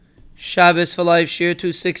Shabbos4Life, Shiur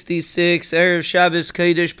 266, Erev Shabbos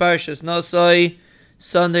Kodesh, Parshas Nosai,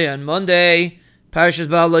 Sunday and Monday, Parshas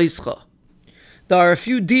Ba'alaischa. There are a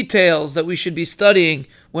few details that we should be studying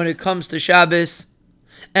when it comes to Shabbos,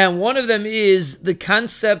 and one of them is the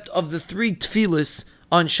concept of the three tefillas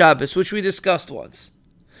on Shabbos, which we discussed once.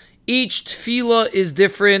 Each tefillah is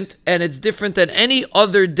different, and it's different than any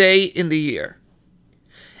other day in the year.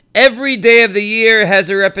 Every day of the year has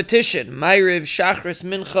a repetition. Ma'ariv, Shachris,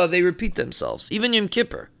 Mincha, they repeat themselves. Even Yom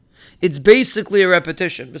Kippur. It's basically a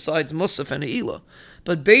repetition, besides Musaf and Eilah.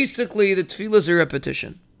 But basically, the tefillah is a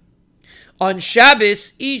repetition. On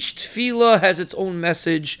Shabbos, each tefillah has its own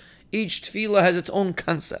message. Each tefillah has its own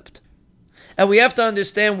concept. And we have to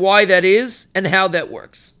understand why that is and how that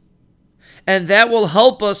works. And that will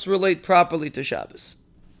help us relate properly to Shabbos.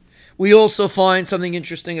 We also find something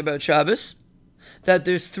interesting about Shabbos, that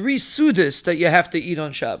there's 3 sudas that you have to eat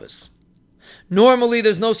on Shabbos. Normally,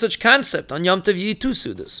 there's no such concept. On Yom Tov, you eat 2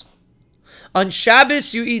 sudas. On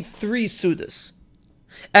Shabbos, you eat 3 sudas.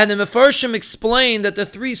 And the Mefarshim explain that the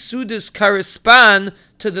 3 sudas correspond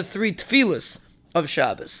to the 3 tefillas of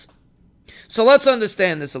Shabbos. So let's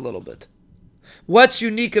understand this a little bit. What's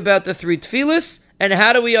unique about the 3 tefillas, and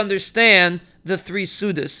how do we understand the 3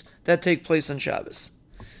 sudas that take place on Shabbos?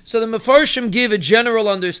 So the Mefarshim give a general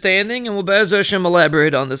understanding, and we'll Be'ez Hashem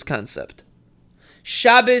elaborate on this concept.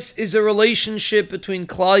 Shabbos is a relationship between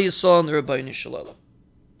Klal Yisrael and the Rebbeinu Shalom.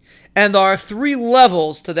 And there are 3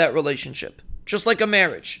 levels to that relationship, just like a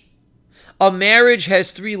marriage. A marriage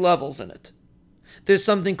has 3 levels in it. There's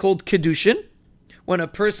something called Kedushin. When a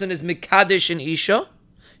person is Mikadesh an Isha,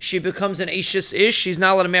 she becomes an Eishes Ish. She's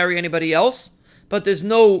not allowed to marry anybody else, but there's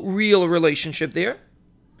no real relationship there.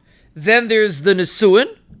 Then there's the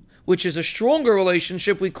Nesuin, which is a stronger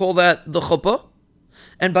relationship. We call that the Chuppah.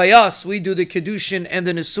 And by us, we do the Kedushin and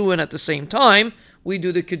the Nesuin at the same time. We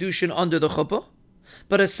do the Kedushin under the Chuppah.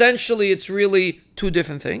 But essentially, it's really 2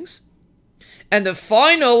 different things. And the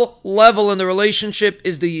final level in the relationship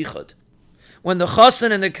is the Yichud. When the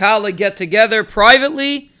Chassan and the Kala get together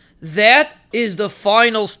privately, that is the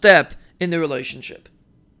final step in the relationship.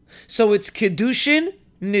 So it's Kedushin,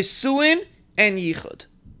 Nesuin, and Yichud.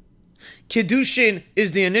 Kedushin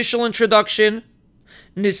is the initial introduction,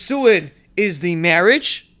 Nesuin is the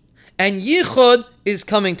marriage, and Yichud is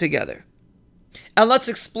coming together. And let's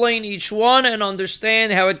explain each one and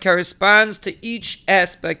understand how it corresponds to each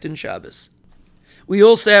aspect in Shabbos. We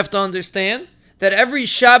also have to understand that every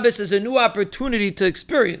Shabbos is a new opportunity to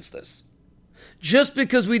experience this. Just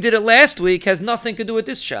because we did it last week has nothing to do with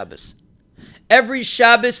this Shabbos. Every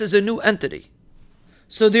Shabbos is a new entity.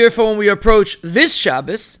 So therefore, when we approach this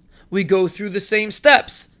Shabbos, we go through the same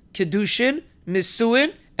steps: Kedushin,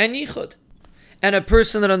 Nesuin, and Yichud. And a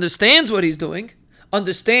person that understands what he's doing,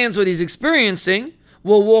 understands what he's experiencing,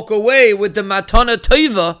 will walk away with the Matana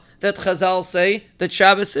Tova that Chazal say that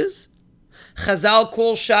Shabbos is. Chazal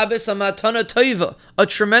calls Shabbos a Matana Tova, a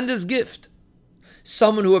tremendous gift.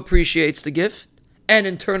 Someone who appreciates the gift and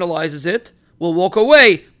internalizes it will walk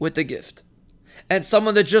away with the gift. And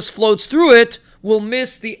someone that just floats through it will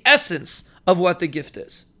miss the essence of what the gift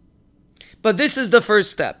is. But this is the first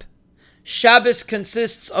step. Shabbos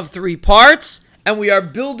consists of 3 parts, and we are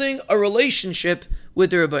building a relationship with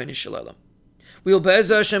the Rebbeinu Shalom. We will Be'ez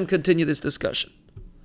Hashem continue this discussion.